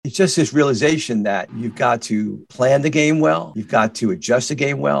it's just this realization that you've got to plan the game well. You've got to adjust the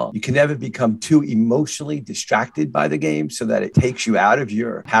game well. You can never become too emotionally distracted by the game so that it takes you out of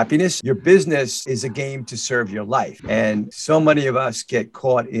your happiness. Your business is a game to serve your life. And so many of us get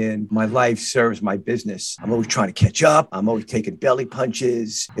caught in my life serves my business. I'm always trying to catch up. I'm always taking belly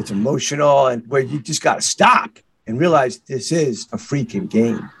punches. It's emotional, and where you just got to stop and realize this is a freaking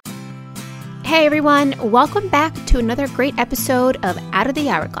game. Hey everyone, welcome back to another great episode of Out of the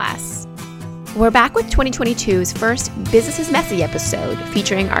Hourglass. We're back with 2022's first Business is Messy episode,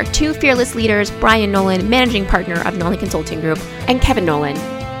 featuring our two fearless leaders, Brian Nolan, managing partner of Nolan Consulting Group, and Kevin Nolan,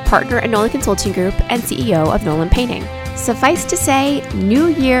 partner at Nolan Consulting Group and CEO of Nolan Painting. Suffice to say, new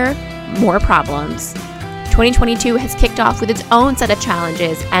year, more problems. 2022 has kicked off with its own set of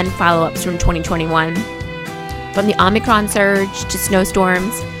challenges and follow-ups from 2021. From the Omicron surge to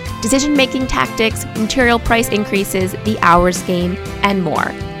snowstorms, decision-making tactics, material price increases, the hours game, and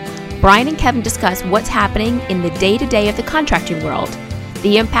more. Brian and Kevin discuss what's happening in the day-to-day of the contracting world,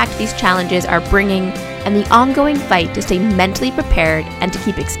 the impact these challenges are bringing, and the ongoing fight to stay mentally prepared and to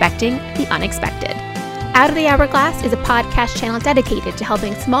keep expecting the unexpected. Out of the Hourglass is a podcast channel dedicated to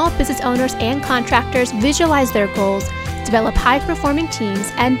helping small business owners and contractors visualize their goals, develop high-performing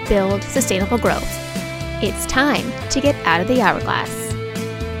teams, and build sustainable growth. It's time to get out of the hourglass.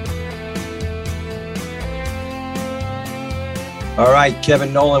 All right,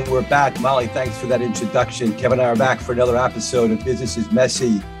 Kevin Nolan, we're back. Molly, thanks for that introduction. Kevin and I are back for another episode of Business is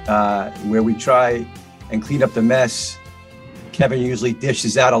Messy, where we try and clean up the mess. Kevin usually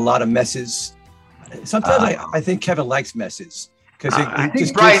dishes out a lot of messes. Sometimes I think Kevin likes messes because it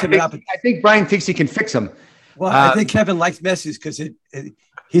just gives him an opportunity. I think Brian thinks he can fix them. Well, I think Kevin likes messes because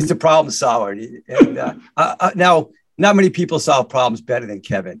he's the problem solver. And now, not many people solve problems better than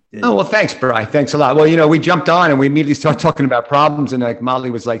Kevin. Oh, well, thanks, Brian. Thanks a lot. Well, we jumped on and we immediately started talking about problems, and like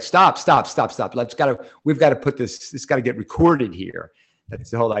Molly was like, stop. We've got to put this got to get recorded here. That's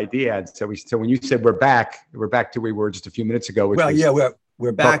the whole idea. And so when you said we're back to where we were just a few minutes ago.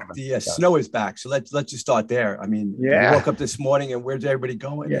 We're back. The snow is back. So let's just start there. I mean, we woke up this morning and where's everybody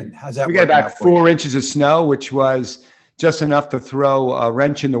going? Yeah. And how's that? We got about 4 inches of snow, which was just enough to throw a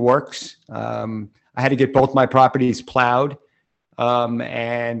wrench in the works. I had to get both my properties plowed.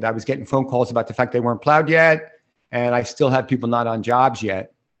 And I was getting phone calls about the fact they weren't plowed yet. And I still have people not on jobs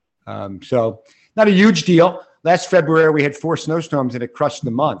yet. So not a huge deal. Last February, we had 4 snowstorms and it crushed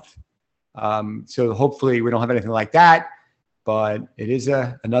the month. So hopefully we don't have anything like that. But it is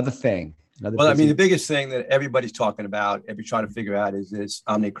another thing. The biggest thing that everybody's talking about, trying to figure out is this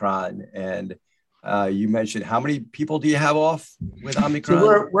Omicron. And you mentioned, how many people do you have off with Omicron?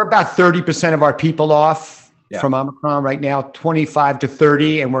 So we're about 30% of our people off from Omicron right now, 25 to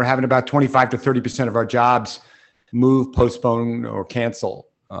 30. And we're having about 25 to 30% of our jobs move, postpone, or cancel.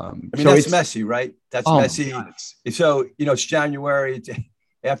 That's messy, right? That's messy. So, it's January.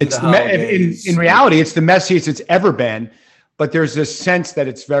 After the holidays. In reality, it's the messiest it's ever been. But there's this sense that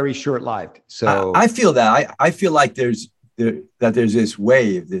it's very short-lived. So I feel that. I feel like there's this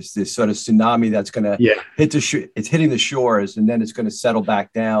wave, this sort of tsunami that's going to hit it's hitting the shores, and then it's going to settle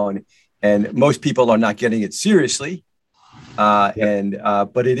back down. And most people are not getting it seriously, but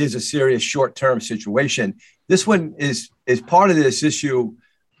it is a serious short-term situation. This one is part of this issue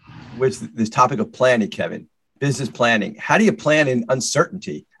with this topic of planning, Kevin. Business planning. How do you plan in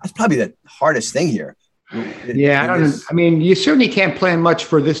uncertainty? That's probably the hardest thing here. You certainly can't plan much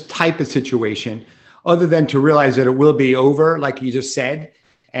for this type of situation other than to realize that it will be over, like you just said,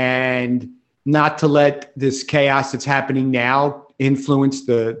 and not to let this chaos that's happening now influence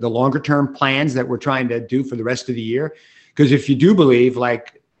the longer term plans that we're trying to do for the rest of the year. Because if you do believe,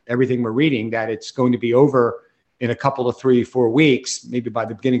 like everything we're reading, that it's going to be over in a couple of 3-4 weeks, maybe by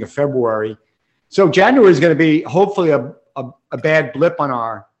the beginning of February. So January is going to be hopefully a bad blip on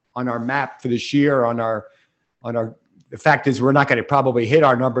our map for this year, the fact is we're not going to probably hit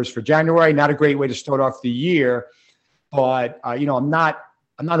our numbers for January. Not a great way to start off the year, but I'm not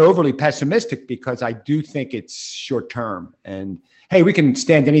overly pessimistic because I do think it's short term. And hey, we can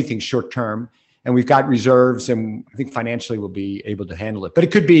stand anything short term, and we've got reserves, and I think financially we'll be able to handle it. But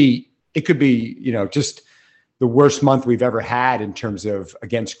it could be just the worst month we've ever had in terms of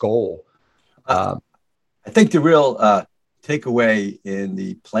against goal. I think the real takeaway in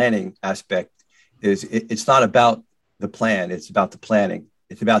the planning aspect is it's not about the plan, it's about the planning.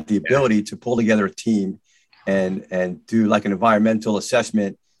 It's about the ability to pull together a team and do like an environmental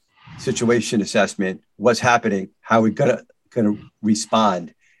assessment, situation assessment, what's happening, how we're gonna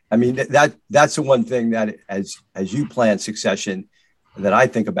respond. I mean, that's the one thing that as you plan succession that I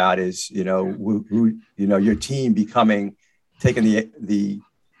think about is, your team taking the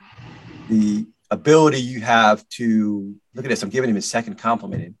the ability you have to look at this. I'm giving him his second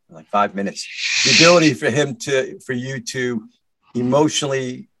compliment in like 5 minutes. The ability for you to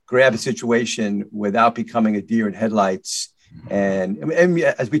emotionally grab a situation without becoming a deer in headlights. And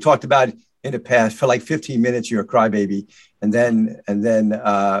as we talked about in the past, for like 15 minutes, you're a crybaby, and then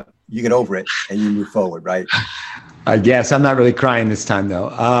you get over it and you move forward, right? I guess I'm not really crying this time though.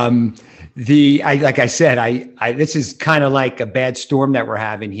 Like I said, this is kind of like a bad storm that we're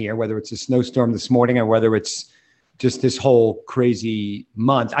having here, whether it's a snowstorm this morning or whether it's just this whole crazy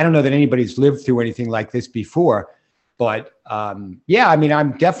month. I don't know that anybody's lived through anything like this before, but yeah, I mean,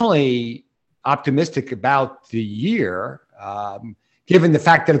 I'm definitely optimistic about the year, given the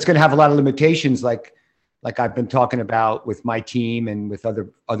fact that it's going to have a lot of limitations, like I've been talking about with my team and with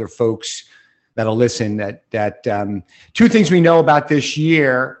other folks that'll listen. That two things we know about this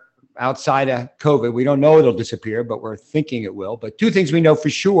year outside of COVID. We don't know it'll disappear, but we're thinking it will. But two things we know for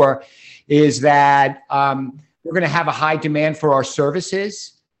sure is that we're going to have a high demand for our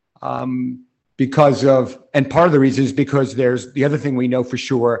services because of, and part of the reason is because the other thing we know for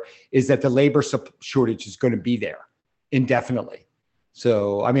sure is that the labor shortage is going to be there indefinitely.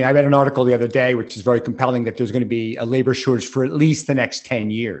 So, I mean, I read an article the other day, which is very compelling, that there's going to be a labor shortage for at least the next 10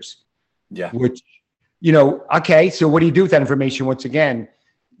 years. Yeah. Which, okay, so what do you do with that information? Once again,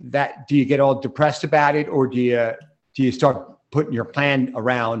 do you get all depressed about it, or do you start putting your plan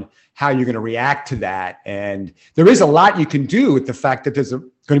around how you're going to react to that? And there is a lot you can do with the fact that there's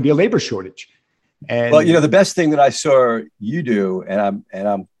going to be a labor shortage. And well, the best thing that I saw you do, and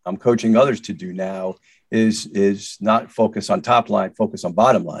I'm coaching others to do now, is not focus on top line, focus on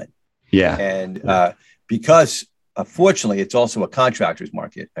bottom line. Yeah. And because fortunately, it's also a contractor's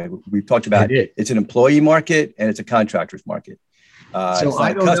market. We've talked about it's an employee market and it's a contractor's market. So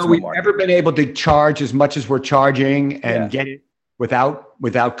I don't know we've ever been able to charge as much as we're charging and get it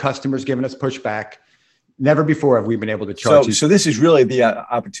without customers giving us pushback. Never before have we been able to charge. So this is really the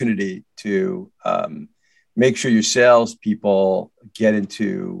opportunity to make sure your salespeople get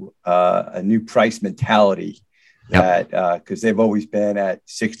into a new price mentality, that because they've always been at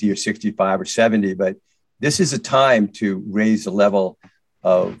 60 or 65 or 70, but this is a time to raise the level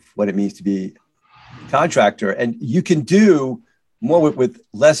of what it means to be a contractor, and you can do more with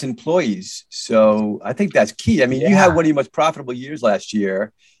less employees. So I think that's key. I mean, you had one of your most profitable years last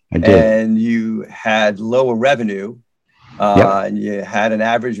year, and you had lower revenue, and you had an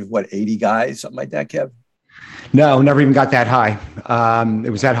average of 80 guys, something like that, Kev? No, never even got that high. It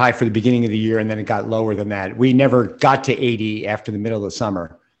was that high for the beginning of the year, and then it got lower than that. We never got to 80 after the middle of the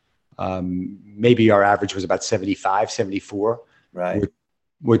summer. Maybe our average was about 75, 74. Right.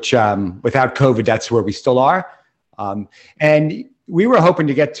 Which without COVID, that's where we still are. And we were hoping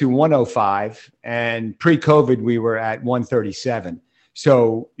to get to 105, and pre-COVID, we were at 137.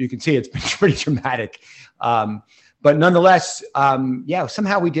 So you can see it's been pretty dramatic. But nonetheless,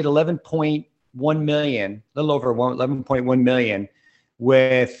 somehow we did 11.1 million, a little over 11.1 million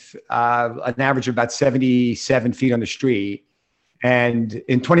with an average of about 77 feet on the street. And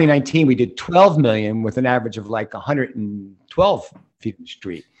in 2019, we did 12 million with an average of like 112 feet on the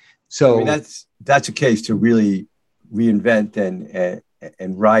street. So I mean, that's a case to really reinvent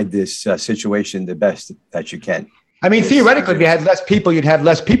and ride this situation the best that you can. I mean, theoretically, if you had less people, you'd have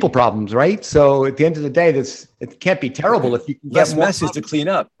less people problems, right? So at the end of the day, it can't be terrible if you can less messes to clean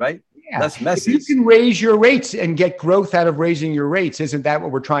up, right? Yeah. Less messes. If you can raise your rates and get growth out of raising your rates, isn't that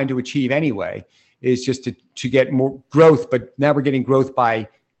what we're trying to achieve anyway? Is just to get more growth, but now we're getting growth by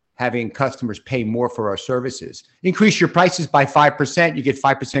having customers pay more for our services. Increase your prices by 5%, you get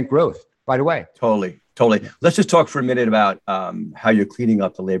 5% growth right away. Totally. Let's just talk for a minute about how you're cleaning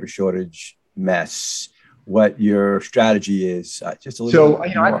up the labor shortage mess, what your strategy is. Just a little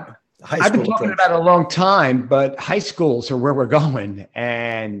bit more. I've been talking about it a long time, but high schools are where we're going,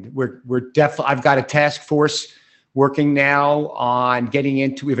 and we're definitely. I've got a task force working now on getting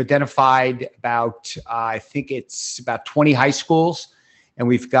into. We've identified about I think it's about 20 high schools, and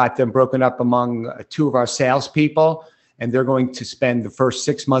we've got them broken up among two of our salespeople, and they're going to spend the first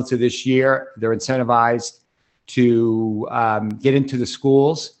 6 months of this year. They're incentivized to get into the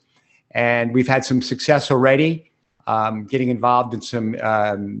schools, and we've had some success already, getting involved in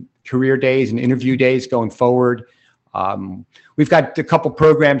some career days and interview days going forward. We've got a couple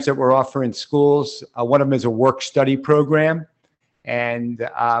programs that we're offering schools. One of them is a work study program, and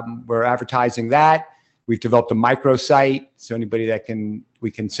we're advertising that. We've developed a microsite, so anybody we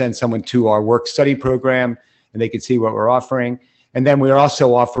can send someone to our work study program, and they can see what we're offering. And then we're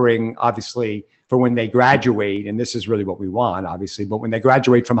also offering, obviously, for when they graduate, and this is really what we want, obviously, but when they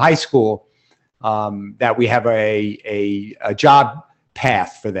graduate from high school, that we have a job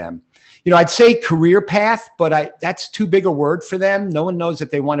path for them. I'd say career path, but that's too big a word for them. No one knows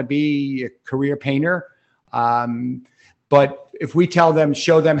that they want to be a career painter. But if we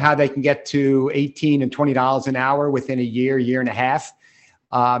show them how they can get to $18 and $20 an hour within a year and a half,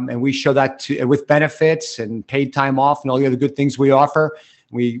 and we show that with benefits and paid time off and all the other good things we offer,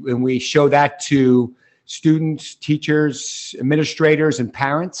 we show that to students, teachers, administrators, and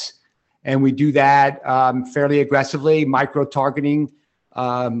parents, and we do that fairly aggressively, micro-targeting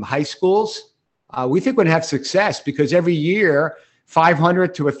high schools. We think we're going to have success because every year,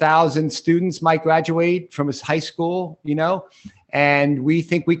 500 to 1,000 students might graduate from his high school, and we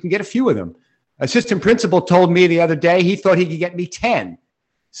think we can get a few of them. Assistant principal told me the other day he thought he could get me 10.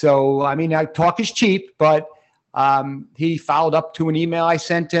 So, talk is cheap, but he followed up to an email I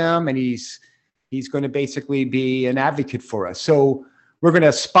sent him, and he's going to basically be an advocate for us. So we're going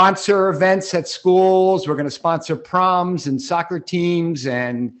to sponsor events at schools. We're going to sponsor proms and soccer teams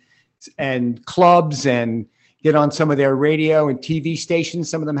and clubs and get on some of their radio and TV stations.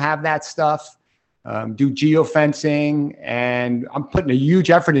 Some of them have that stuff. Do geofencing, and I'm putting a huge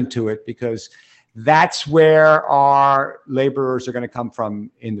effort into it because that's where our laborers are going to come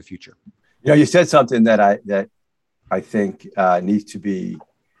from in the future. You said something that I think needs to be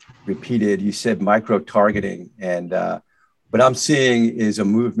repeated. You said micro-targeting, and what I'm seeing is a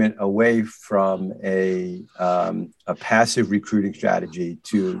movement away from a passive recruiting strategy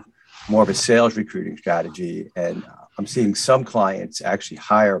to more of a sales recruiting strategy. And I'm seeing some clients actually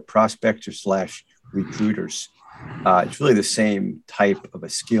hire prospectors / recruiters. It's really the same type of a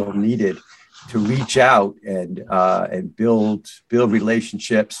skill needed to reach out and build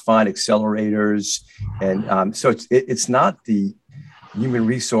relationships, find accelerators. And so it's not the human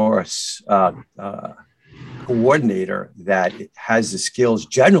resource coordinator that has the skills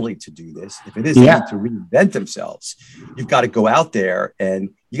generally to do this. If it is to reinvent themselves, you've got to go out there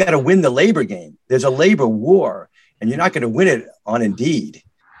and you got to win the labor game. There's a labor war, and you're not going to win it on Indeed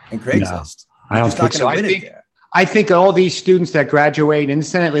and Craigslist. No, I don't think so. I think all these students that graduate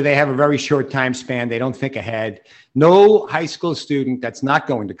instantly, they have a very short time span. They don't think ahead. No high school student that's not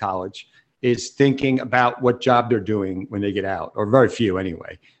going to college is thinking about what job they're doing when they get out, or very few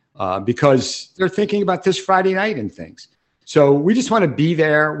anyway, because they're thinking about this Friday night and things. So we just want to be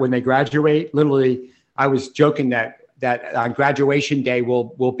there when they graduate. Literally, I was joking that on graduation day,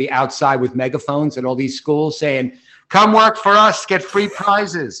 we'll be outside with megaphones at all these schools saying, "Come work for us, get free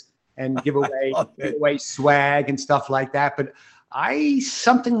prizes," and give away swag and stuff like that. But I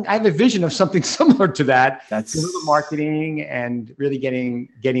have a vision of something similar to that. That's the marketing and really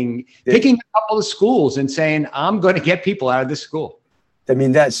picking a couple of schools and saying, "I'm going to get people out of this school." I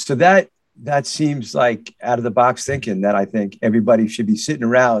mean, that seems like out of the box thinking that I think everybody should be sitting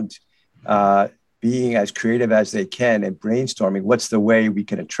around, being as creative as they can and brainstorming what's the way we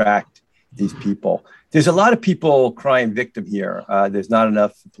can attract these people. There's a lot of people crying victim here. There's not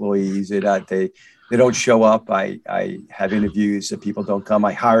enough employees. They don't show up. I have interviews that people don't come.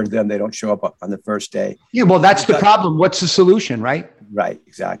 I hired them. They don't show up on the first day. Yeah, well, that's the problem. What's the solution, right? Right,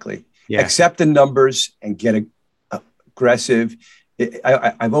 exactly. Yeah. Accept the numbers and get aggressive.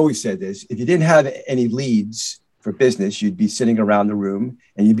 I've always said this. If you didn't have any leads for business, you'd be sitting around the room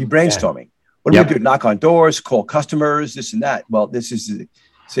and you'd be brainstorming. What do we do? Knock on doors, call customers, this and that. Well, this is the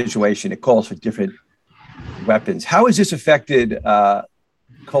situation. It calls for different weapons. How has this affected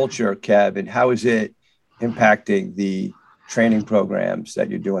culture, Kev, and how is it impacting the training programs that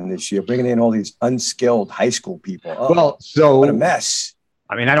you're doing this year, bringing in all these unskilled high school people? What a mess.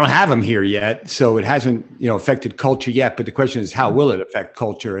 I mean, I don't have them here yet, so it hasn't, affected culture yet. But the question is, how will it affect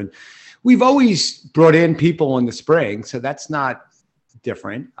culture? And we've always brought in people in the spring, so that's not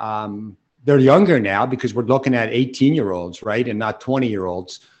different. They're younger now because we're looking at 18-year-olds, right, and not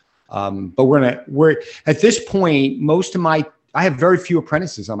 20-year-olds. But we're at this point. I have very few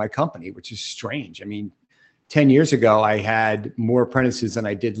apprentices on my company, which is strange. I mean, 10 years ago, I had more apprentices than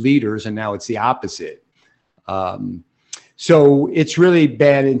I did leaders, and now it's the opposite. So it's really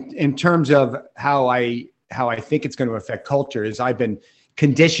bad in terms of how I think it's going to affect culture. Is I've been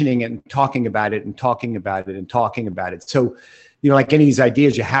conditioning it and talking about it and talking about it and talking about it. So, like any of these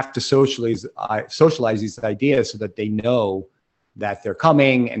ideas, you have to socialize these ideas so that they know that they're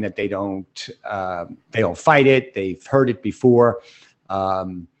coming and that they don't fight it. They've heard it before.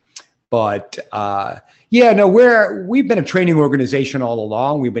 We've been a training organization all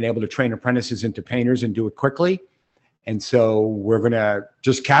along. We've been able to train apprentices into painters and do it quickly. And so we're going to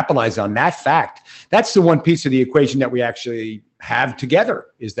just capitalize on that fact. That's the one piece of the equation that we actually have together,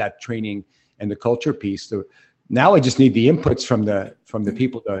 is that training and the culture piece. So now I just need the inputs from the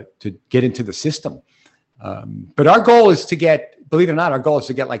people to get into the system. But our goal is to get believe it or not, our goal is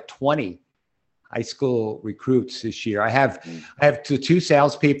to get like 20 high school recruits this year. I have two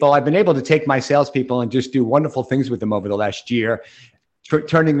salespeople. I've been able to take my salespeople and just do wonderful things with them over the last year,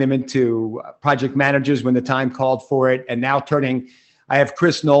 turning them into project managers when the time called for it. And now I have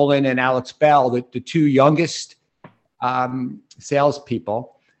Chris Nolan and Alex Bell, the two youngest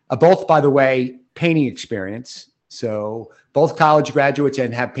salespeople, both, by the way, painting experience. So both college graduates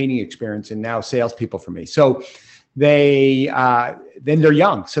and have painting experience, and now salespeople for me. So then they're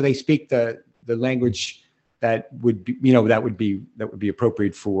young, so they speak the language that would be, that would be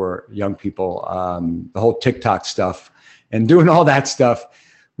appropriate for young people. The whole TikTok stuff and doing all that stuff,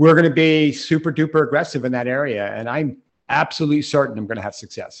 we're going to be super duper aggressive in that area, and I'm absolutely certain I'm going to have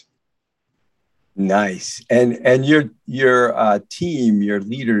success. Nice. And your team, your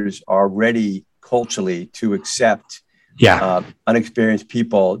leaders are ready culturally to accept unexperienced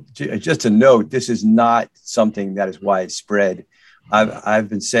people. Just a note, this is not something that is widespread. I've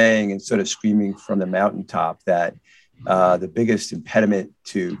been saying and sort of screaming from the mountaintop that the biggest impediment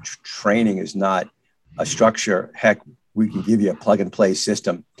to training is not a structure. Heck, we can give you a plug and play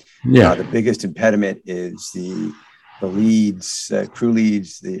system. The biggest impediment is the leads, the crew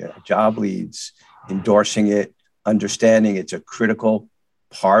leads, the job leads, endorsing it, understanding it's a critical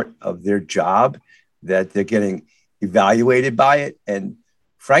part of their job, that they're getting evaluated by it. And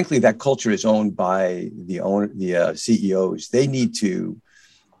frankly, that culture is owned by the CEOs. They need to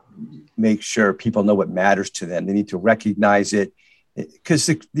make sure people know what matters to them. They need to recognize it, because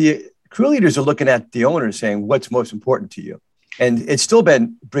the crew leaders are looking at the owners saying, what's most important to you? And it's still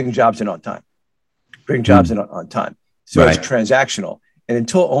been bring jobs in on time, on time. So It's transactional. And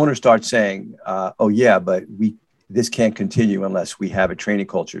until owners start saying, but this can't continue unless we have a training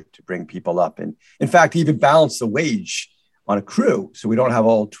culture to bring people up. And in fact, even balance the wage on a crew, so we don't have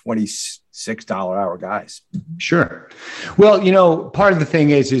all $26 hour guys. Sure. Well, part of the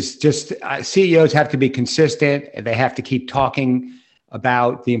thing is just CEOs have to be consistent. They have to keep talking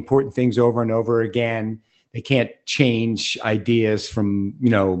about the important things over and over again. They can't change ideas from,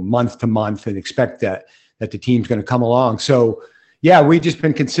 month to month and expect that the team's going to come along. So we've just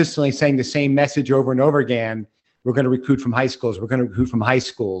been consistently saying the same message over and over again. We're going to recruit from high schools. We're going to recruit from high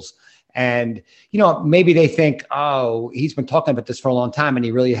schools. And, maybe they think, he's been talking about this for a long time and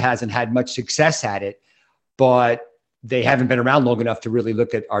he really hasn't had much success at it, but they haven't been around long enough to really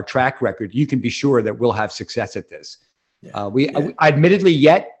look at our track record. You can be sure that we'll have success at this. Admittedly,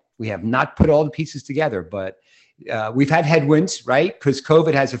 we have not put all the pieces together, but we've had headwinds, right? Because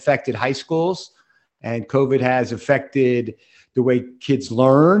COVID has affected high schools, and COVID has affected the way kids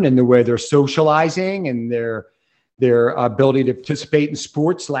learn and the way they're socializing and their ability to participate in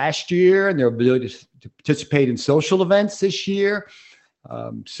sports last year and their ability to participate in social events this year.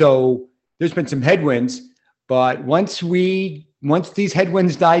 So there's been some headwinds, but once these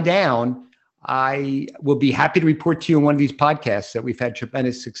headwinds die down, I will be happy to report to you on one of these podcasts that we've had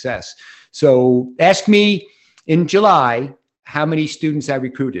tremendous success. So ask me in July how many students I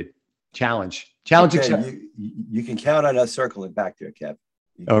recruited. Challenge accepted. You can count on us circling back there, Kev.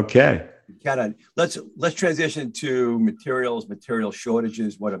 Okay. Count on. Let's transition to material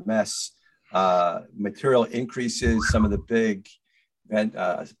shortages. What a mess. Material increases. Some of the big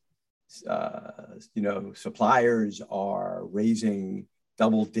suppliers are raising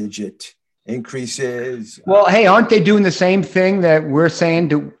double-digit increases. Well, hey, aren't they doing the same thing that we're saying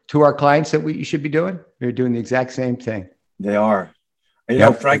to our clients that we should be doing? They're doing the exact same thing. They are.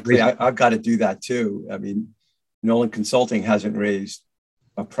 Frankly, I've got to do that too. I mean, Nolan Consulting hasn't raised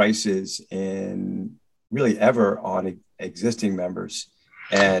prices in really ever on existing members.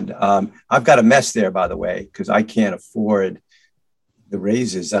 And I've got a mess there, by the way, because I can't afford the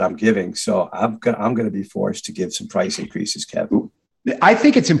raises that I'm giving. So I'm going to be forced to give some price increases, Kevin. I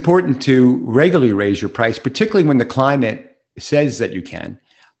think it's important to regularly raise your price, particularly when the climate says that you can,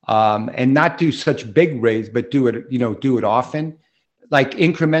 and not do such big raise, but do it often, like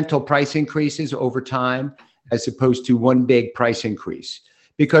incremental price increases over time, as opposed to one big price increase.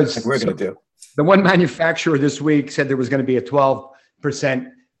 Because like we're going to do. The one manufacturer this week said there was going to be a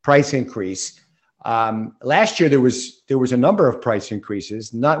 12% price increase. Last year there was a number of price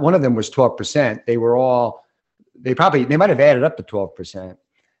increases. Not one of them was 12%. They might have added up to 12%.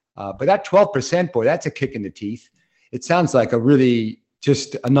 But that 12%, boy, that's a kick in the teeth. It sounds like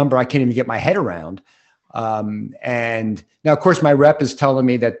just a number I can't even get my head around. And now, of course, my rep is telling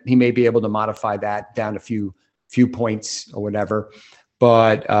me that he may be able to modify that down a few points or whatever.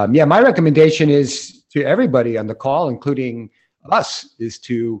 But my recommendation is to everybody on the call, including us, is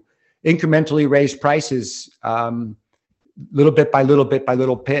to incrementally raise prices little bit by little bit by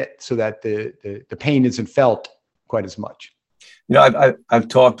little bit, so that the pain isn't felt quite as much. I've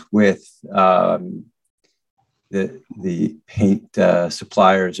talked with the paint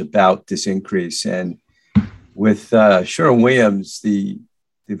suppliers about this increase, and with Sherwin-Williams, the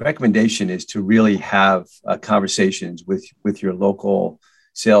recommendation is to really have conversations with your local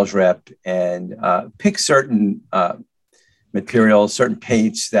sales rep and pick certain materials, certain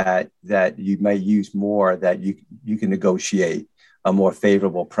paints that you may use more, that you can negotiate a more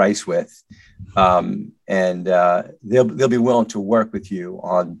favorable price with, and they'll be willing to work with you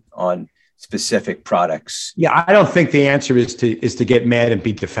on specific products. Yeah, I don't think the answer is to get mad and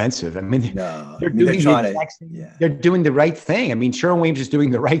be defensive. I mean, they're doing the right thing. I mean, Sherwin-Williams is doing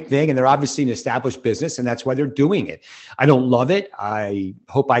the right thing, and they're obviously an established business, and that's why they're doing it. I don't love it. I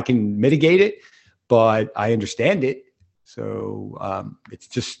hope I can mitigate it, but I understand it. So it's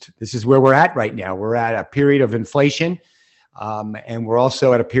just, this is where we're at right now. We're at a period of inflation, and we're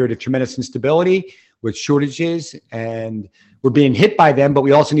also at a period of tremendous instability with shortages, and we're being hit by them, but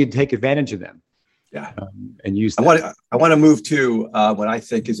we also need to take advantage of them. Yeah, and use them. I want to move to what I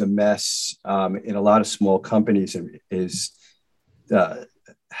think is a mess in a lot of small companies is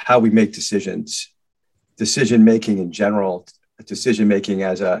how we make decisions, decision making in general, decision making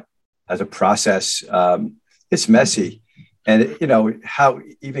as a process. It's messy, and how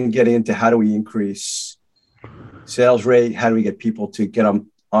even getting into how do we increase sales rate? How do we get people to get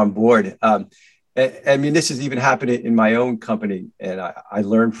on board? I mean, this is even happening in my own company, and I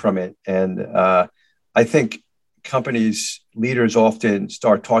learned from it. And I think leaders often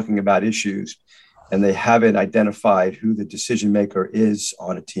start talking about issues, and they haven't identified who the decision maker is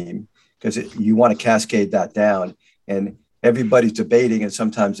on a team, because you want to cascade that down, and everybody's debating, and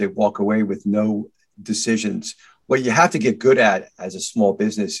sometimes they walk away with no decisions. What you have to get good at as a small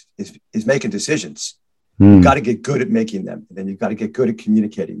business is making decisions. You've got to get good at making them, and then you've got to get good at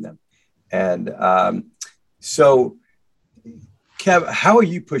communicating them. And so, Kev, how are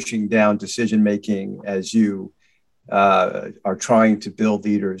you pushing down decision-making as you are trying to build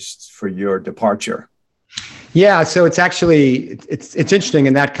leaders for your departure? Yeah, so it's actually, it's interesting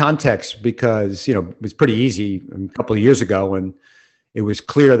in that context, because, it was pretty easy a couple of years ago when it was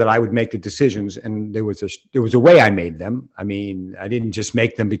clear that I would make the decisions, and there was a way I made them. I mean, I didn't just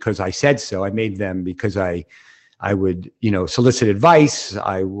make them because I said so. I made them because I would, solicit advice.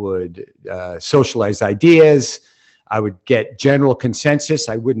 I would socialize ideas. I would get general consensus.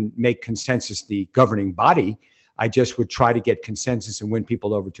 I wouldn't make consensus the governing body. I just would try to get consensus and win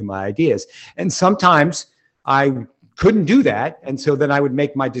people over to my ideas. And sometimes I couldn't do that. And so then I would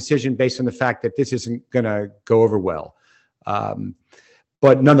make my decision based on the fact that this isn't going to go over well.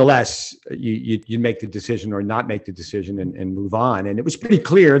 But nonetheless, you make the decision or not make the decision and move on. And it was pretty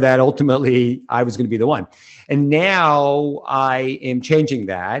clear that ultimately I was going to be the one. And now I am changing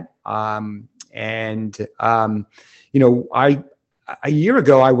that. A year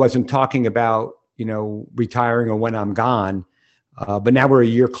ago, I wasn't talking about, retiring or when I'm gone. But now we're a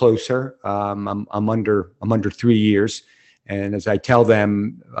year closer. I'm under 3 years. And as I tell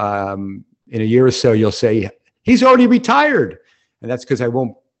them, in a year or so, you'll say, he's already retired. And that's because I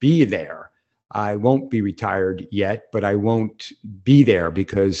won't be there. I won't be retired yet, but I won't be there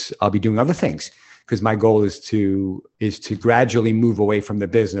because I'll be doing other things. Because my goal is to gradually move away from the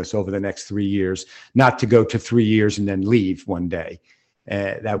business over the next 3 years, not to go to 3 years and then leave one day.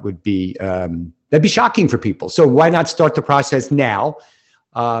 That would be that'd be shocking for people. So why not start the process now,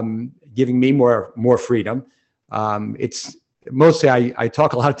 giving me more freedom? It's mostly I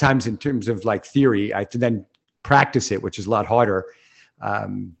talk a lot of times in terms of like theory. I have to then practice it, which is a lot harder.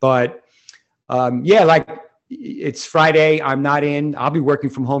 Like it's Friday. I'm not in. I'll be working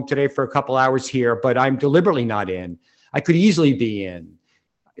from home today for a couple hours here, but I'm deliberately not in. I could easily be in.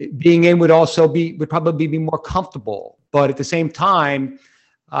 Being in would probably be more comfortable. But at the same time,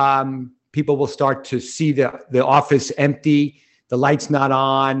 people will start to see the office empty, the lights not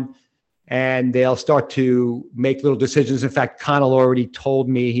on, and they'll start to make little decisions. In fact, Connell already told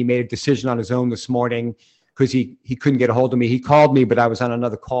me he made a decision on his own this morning, because he couldn't get a hold of me. He called me, but I was on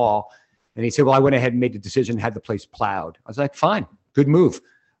another call. And he said, well, I went ahead and made the decision, had the place plowed. I was like, fine, good move.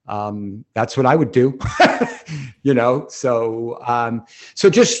 That's what I would do, So I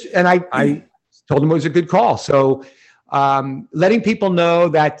told him it was a good call. So letting people know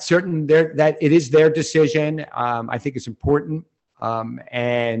that that it is their decision, I think is important.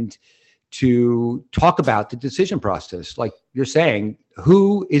 And to talk about the decision process, like you're saying,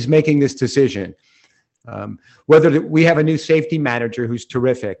 who is making this decision? Whether we have a new safety manager who's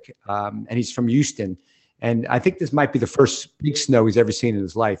terrific, and he's from Houston, and I think this might be the first big snow he's ever seen in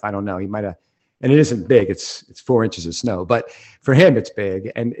his life. I don't know. He might have, and it isn't big. It's 4 inches of snow, but for him it's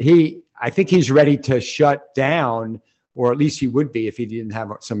big. And I think he's ready to shut down or at least he would be if he didn't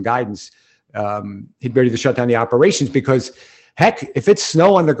have some guidance. He'd be ready to shut down the operations because, heck, if it's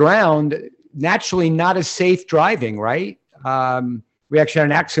snow on the ground, naturally not as safe driving, right? We actually had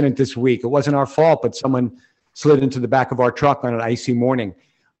an accident this week. It wasn't our fault, but someone slid into the back of our truck on an icy morning.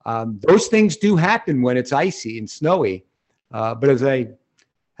 Those things do happen when it's icy and snowy. But as I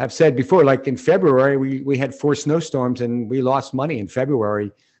have said before, like in February, we had 4 snowstorms and we lost money in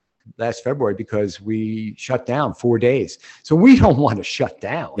last February, because we shut down 4 days. So we don't want to shut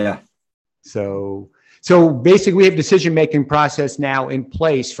down. Yeah. So basically we have decision-making process now in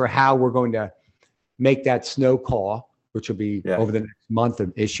place for how we're going to make that snow call, which will be over the next month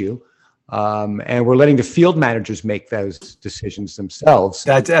of issue. And we're letting the field managers make those decisions themselves.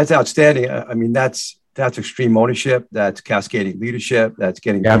 That's outstanding. I mean, that's extreme ownership. That's cascading leadership. That's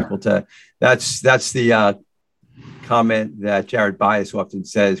getting people to, that's the comment that Jared Byas often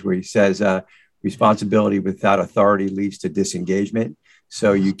says, where he says, responsibility without authority leads to disengagement.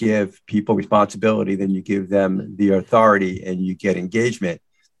 So you give people responsibility, then you give them the authority and you get engagement.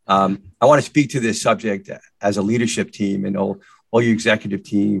 I want to speak to this subject as a leadership team and all your executive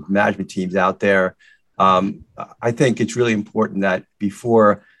team, management teams out there. I think it's really important that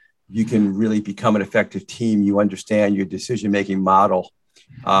before you can really become an effective team, you understand your decision-making model.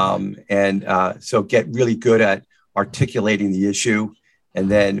 So get really good at articulating the issue.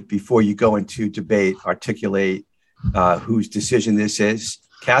 And then before you go into debate, articulate whose decision this is.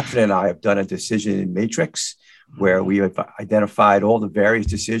 Catherine and I have done a decision matrix where we have identified all the various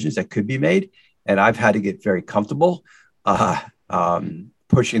decisions that could be made. And I've had to get very comfortable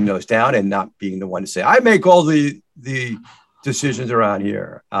pushing those down and not being the one to say, I make all the decisions around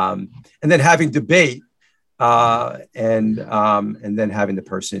here. And then having debate and then having the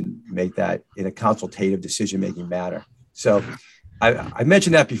person make that in a consultative decision-making manner. So I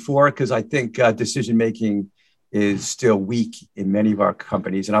mentioned that before because I think decision-making is still weak in many of our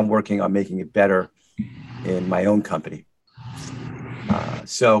companies, and I'm working on making it better in my own company.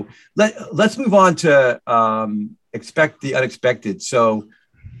 So let's move on to expect the unexpected. So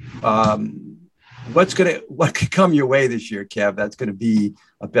what could come your way this year, Kev? That's going to be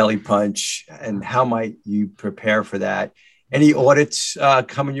a belly punch, and how might you prepare for that? Any audits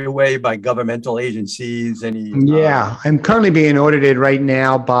coming your way by governmental agencies? I'm currently being audited right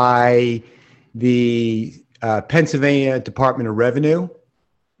now by the Pennsylvania Department of Revenue.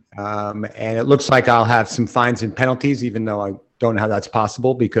 And it looks like I'll have some fines and penalties, even though I don't know how that's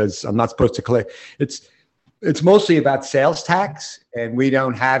possible because I'm not supposed to collect. It's mostly about sales tax, and we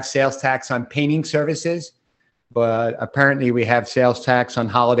don't have sales tax on painting services, but apparently we have sales tax on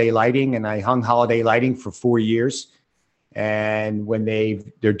holiday lighting, and I hung holiday lighting for 4 years. And when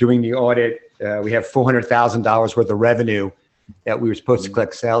they're doing the audit, we have $400,000 worth of revenue that we were supposed to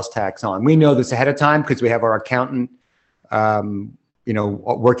collect sales tax on. We know this ahead of time because we have our accountant,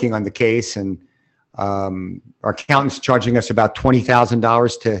 working on the case, and our accountant's charging us about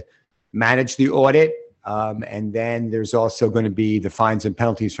 $20,000 to manage the audit. And then there's also going to be the fines and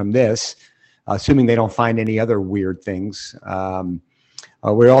penalties from this, assuming they don't find any other weird things.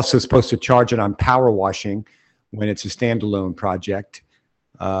 We're also supposed to charge it on power washing when it's a standalone project.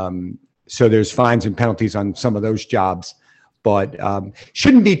 So there's fines and penalties on some of those jobs, but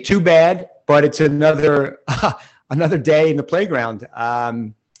shouldn't be too bad, but it's another day in the playground.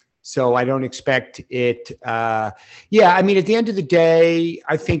 So I don't expect it. At the end of the day,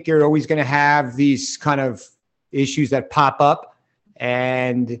 I think you're always going to have these kind of issues that pop up,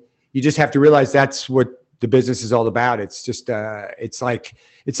 and you just have to realize that's what the business is all about. It's just, it's like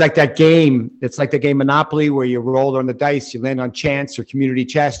that game. It's like the game Monopoly where you roll on the dice, you land on chance or community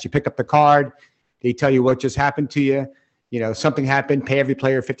chest, you pick up the card, they tell you what just happened to you. Something happened, pay every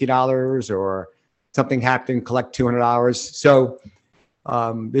player $50, or something happened, collect $200. So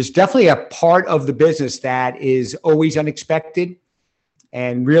there's definitely a part of the business that is always unexpected.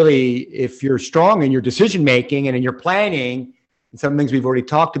 And really, if you're strong in your decision-making and in your planning, and some things we've already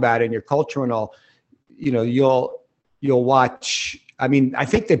talked about in your culture and all, you'll watch. I mean, I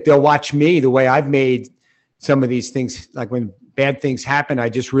think that they'll watch me the way I've made some of these things. Like when bad things happen, I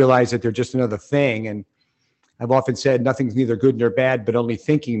just realize that they're just another thing. And I've often said nothing's neither good nor bad, but only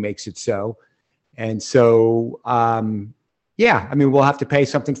thinking makes it so. And so, we'll have to pay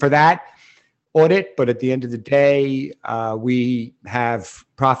something for that audit. But at the end of the day, we have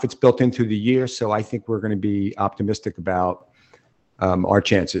profits built into the year. So I think we're going to be optimistic about our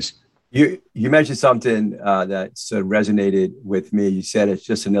chances. You mentioned something that sort of resonated with me. You said it's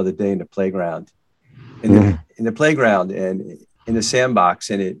just another day in the playground, in the playground and in the sandbox.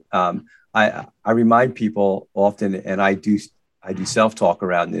 And I remind people often, and I do self-talk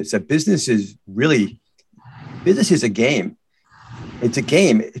around this, that business is really business is a game. It's a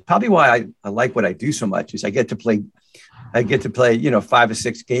game. It's probably why I like what I do so much is I get to play, 5 or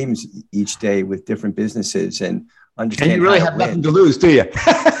 6 games each day with different businesses and understand. And you really have nothing to lose, do you?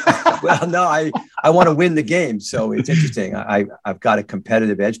 Well, no, I want to win the game. So it's interesting. I've got a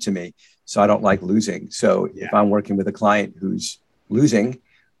competitive edge to me. So I don't like losing. So if I'm working with a client who's losing,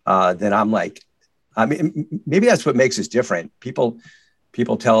 then I'm like, maybe that's what makes us different. People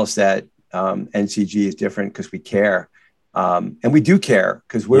tell us that NCG is different because we care. And we do care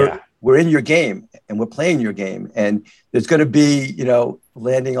because we're in your game and we're playing your game. And there's going to be,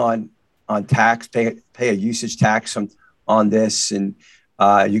 landing on tax, pay a usage tax on this. And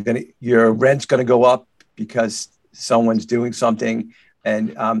your rent's going to go up because someone's doing something.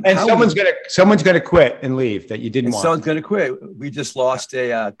 And someone's going to quit and leave that you didn't want. Someone's going to quit. We just lost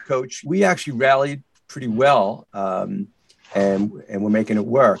a coach. We actually rallied pretty well, and we're making it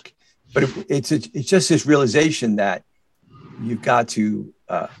work. But it's just this realization that you've got to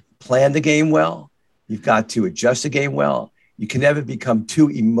plan the game well. You've got to adjust the game well. You can never become too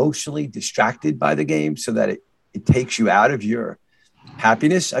emotionally distracted by the game so that it takes you out of your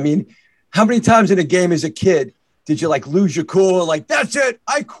happiness. I mean, how many times in a game as a kid did you lose your cool? That's it,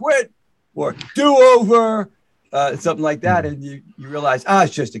 I quit, or do over, something like that. And you realize,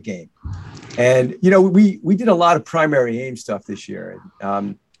 it's just a game. And, we did a lot of primary aim stuff this year.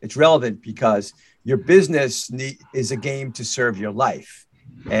 It's relevant because your business is a game to serve your life.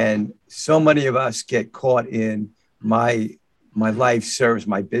 And so many of us get caught in my life serves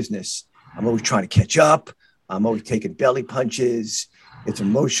my business. I'm always trying to catch up. I'm always taking belly punches. It's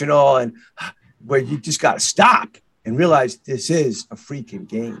emotional. And where you just got to stop and realize this is a freaking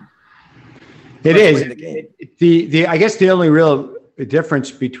game. It is. I guess the only real difference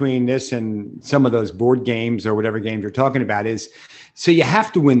between this and some of those board games or whatever games you're talking about is, so you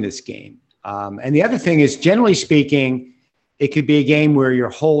have to win this game. And the other thing is, generally speaking, it could be a game where your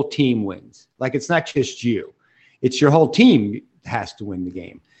whole team wins. It's not just you. It's your whole team has to win the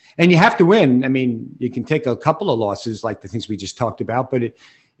game. And you have to win. I mean, you can take a couple of losses like the things we just talked about, but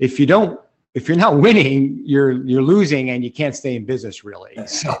if you're not winning, you're losing and you can't stay in business really.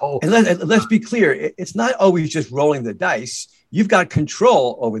 So and let's be clear. It's not always just rolling the dice. You've got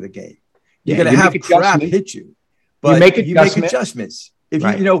control over the game. You're going to have crap hit you, but you make adjustments. If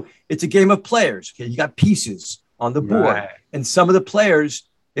it's a game of players. Okay, you got pieces on the board, and some of the players,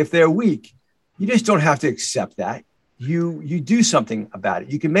 if they're weak, you just don't have to accept that. You do something about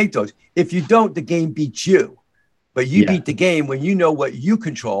it. You can make those. If you don't, the game beats you. But you beat the game when you know what you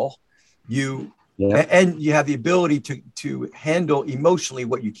control. And you have the ability to handle emotionally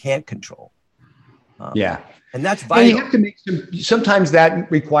what you can't control. And that's vital. And you have to make sometimes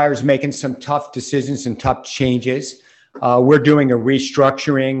that requires making some tough decisions and tough changes. We're doing a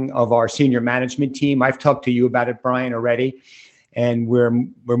restructuring of our senior management team. I've talked to you about it, Brian, already. And we're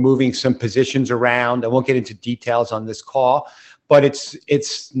moving some positions around. I won't get into details on this call, but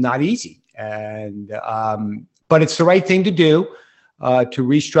it's not easy. And but it's the right thing to do, to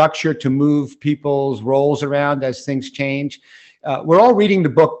restructure, to move people's roles around as things change. We're all reading the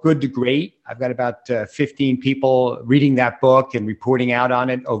book Good to Great. I've got about 15 people reading that book and reporting out on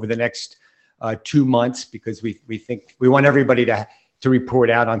it over the next 2 months, because we think we want everybody to report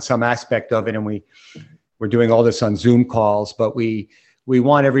out on some aspect of it. And we're doing all this on Zoom calls, but we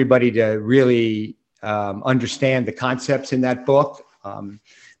want everybody to really understand the concepts in that book.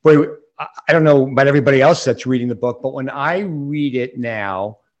 I don't know about everybody else that's reading the book, but when I read it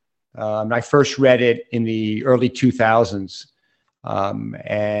now, and I first read it in the early 2000s,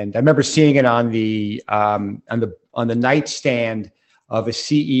 and I remember seeing it on the nightstand of a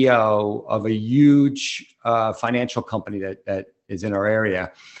CEO of a huge financial company that is in our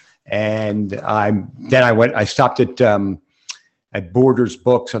area. And I stopped at Borders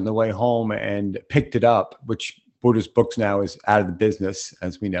Books on the way home and picked it up, which Borders Books now is out of the business,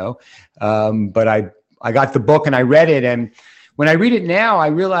 as we know. But I got the book and I read it. And when I read it now, I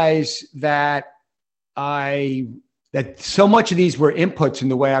realize that so much of these were inputs in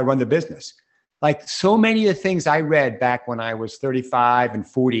the way I run the business. Like so many of the things I read back when I was 35 and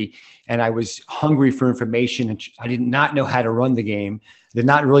 40, and I was hungry for information, and I did not know how to run the game, did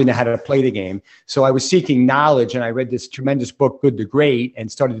not really know how to play the game. So I was seeking knowledge, and I read this tremendous book, Good to Great,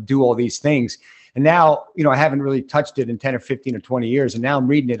 and started to do all these things. And now, I haven't really touched it in 10 or 15 or 20 years. And now I'm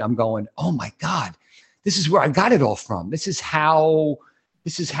reading it, I'm going, oh my God, this is where I got it all from. This is how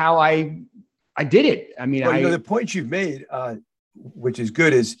I did it. I mean, the point you've made, which is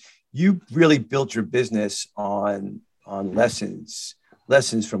good, is you really built your business on lessons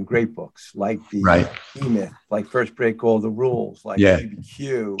lessons from great books like the E-Myth, like First Break All the Rules, like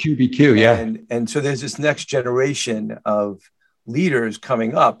QBQ. And so there's this next generation of leaders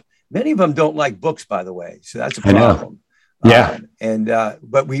coming up. Many of them don't like books, by the way. So that's a problem.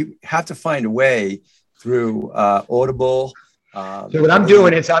 But we have to find a way through Audible. So what I'm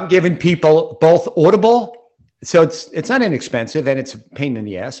doing is I'm giving people both Audible. So it's not inexpensive and it's a pain in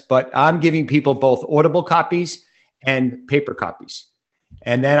the ass, but I'm giving people both Audible copies and paper copies.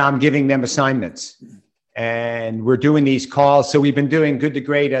 And then I'm giving them assignments. And we're doing these calls. So we've been doing Good to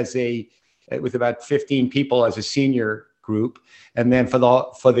Great with about 15 people as a senior group. And then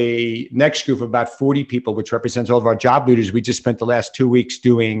for the next group of about 40 people, which represents all of our job leaders, we just spent the last 2 weeks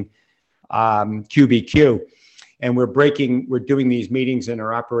doing QBQ. And we're doing these meetings in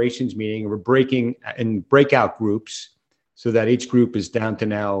our operations meeting, and we're breaking in breakout groups so that each group is down to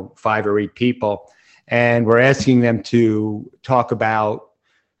now 5 or 8 people. And we're asking them to talk about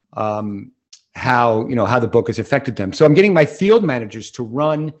how the book has affected them. So I'm getting my field managers to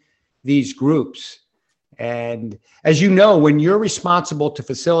run these groups. And as you know, when you're responsible to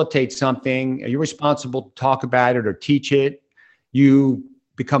facilitate something, you're responsible to talk about it or teach it, you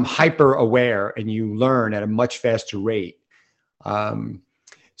become hyper aware and you learn at a much faster rate.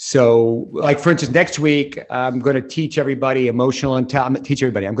 So like, for instance, next week, I'm going to teach everybody emotional intelligence.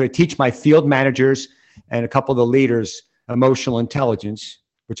 I'm going to teach my field managers and a couple of the leaders emotional intelligence,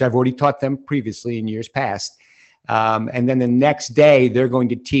 which I've already taught them previously in years past. And then the next day, they're going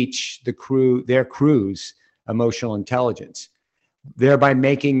to teach their crews emotional intelligence, thereby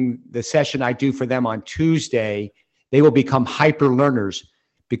making the session I do for them on Tuesday, they will become hyper learners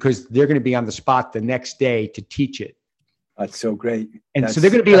because they're going to be on the spot the next day to teach it. That's so great. And so they're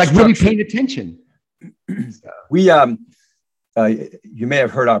going to be like really paying attention. We, you may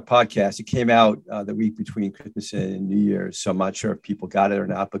have heard our podcast. It came out the week between Christmas and New Year's. So I'm not sure if people got it or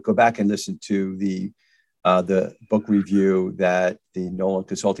not, but go back and listen to the book review that the Nolan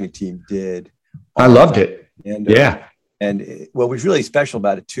Consulting team did. I loved it. And what was really special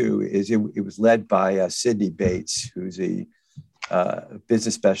about it too is it was led by Sydney Bates, who's a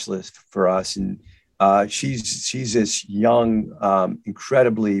business specialist for us, and she's this young,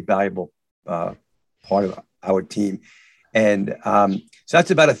 incredibly valuable part of our team. And so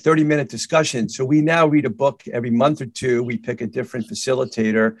that's about a 30-minute discussion. So we now read a book every month or two. We pick a different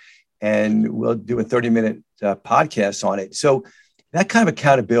facilitator, and we'll do a 30-minute podcast on it. So that kind of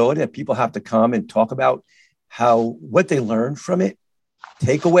accountability that people have to come and talk about what they learned from it,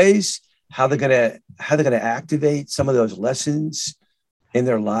 takeaways, how they're gonna activate some of those lessons in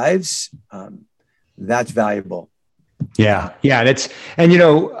their lives. That's valuable. Yeah.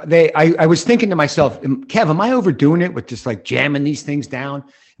 And I was thinking to myself, Kev, am I overdoing it with just like jamming these things down?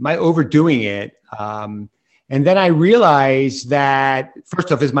 Am I overdoing it? And then I realized that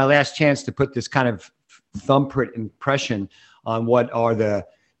first off, is my last chance to put this kind of thumbprint impression on what are the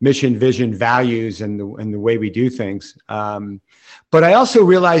mission, vision, values, and the way we do things. But I also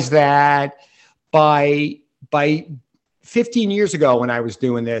realized that by 15 years ago, when I was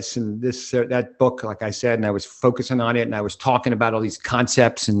doing this and that book, like I said, and I was focusing on it, and I was talking about all these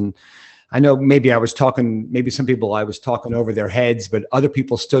concepts, and I know maybe some people I was talking over their heads, but other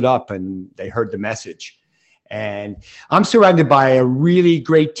people stood up and they heard the message. And I'm surrounded by a really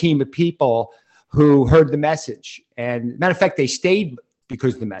great team of people who heard the message. And matter of fact, they stayed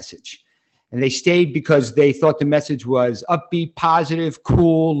because of the message. And they stayed because they thought the message was upbeat, positive,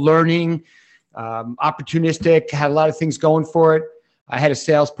 cool, learning, opportunistic, had a lot of things going for it. I had a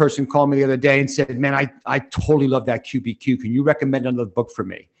salesperson call me the other day and said, man, I totally love that QBQ. Can you recommend another book for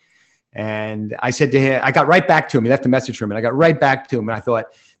me? And I said to him, I got right back to him. He left a message for him, and I got right back to him. And I thought,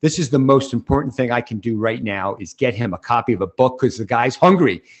 this is the most important thing I can do right now is get him a copy of a book, because the guy's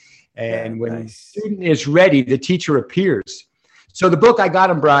hungry. And when the student is ready, the teacher appears. So the book I got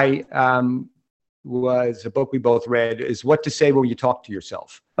him, Bri, was a book we both read, is What to Say When You Talk to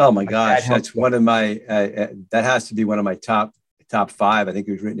Yourself. Oh my gosh, that's one of my, that has to be one of my top 5. I think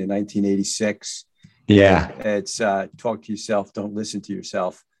it was written in 1986. Yeah. And it's talk to yourself, don't listen to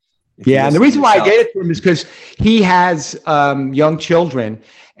yourself. Yeah, and the reason why I gave it to him is because he has young children,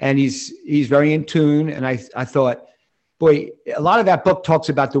 and he's very in tune. And I thought, boy, a lot of that book talks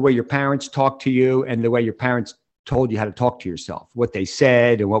about the way your parents talk to you and the way your parents told you how to talk to yourself, what they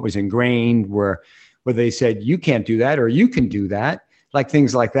said and what was ingrained, whether they said you can't do that or you can do that, like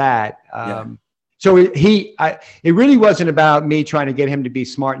things like that. So it really wasn't about me trying to get him to be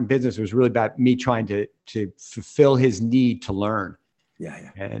smart in business. It was really about me trying to fulfill his need to learn.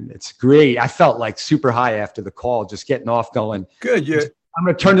 Yeah. And it's great. I felt like super high after the call, just getting off going, good. I'm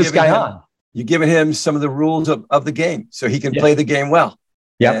going to turn this guy on. You're giving him some of the rules of the game so he can play the game well.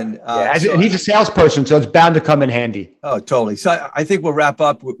 Yeah. And he's a salesperson, so it's bound to come in handy. Oh, totally. So I think we'll wrap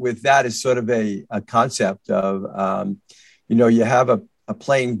up with that as sort of a concept of, you have a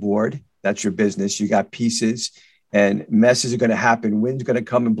playing board. That's your business. You got pieces, and messes are going to happen. Wind's going to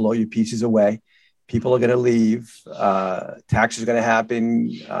come and blow your pieces away. People are going to leave. Taxes are going to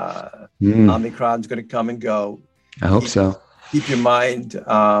happen. Omicron's going to come and go. I hope so. Keep your mind,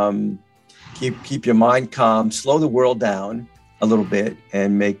 keep your mind calm. Slow the world down a little bit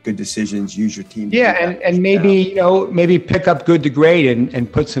and make good decisions. Use your team. Yeah, and maybe maybe pick up Good to Great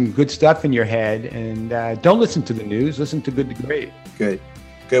and put some good stuff in your head. And don't listen to the news. Listen to Good to Great. Good.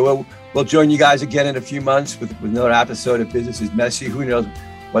 Well, we'll join you guys again in a few months with another episode of Business is Messy. Who knows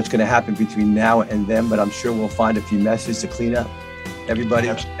what's going to happen between now and then, but I'm sure we'll find a few messes to clean up. Everybody.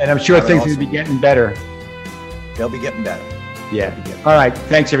 And I'm sure things will be getting better. They'll be getting better. Yeah. All right.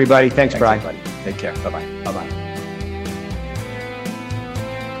 Thanks, everybody. Thanks, Brian. Everybody. Take care. Bye-bye. Bye-bye.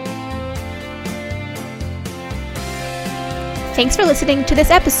 Thanks for listening to this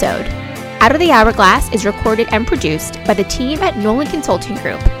episode. Out of the Hourglass is recorded and produced by the team at Nolan Consulting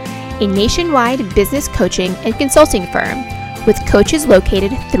Group, a nationwide business coaching and consulting firm with coaches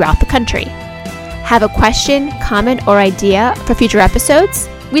located throughout the country. Have a question, comment, or idea for future episodes?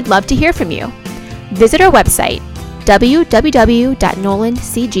 We'd love to hear from you. Visit our website,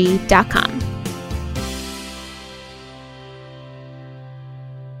 www.nolancg.com.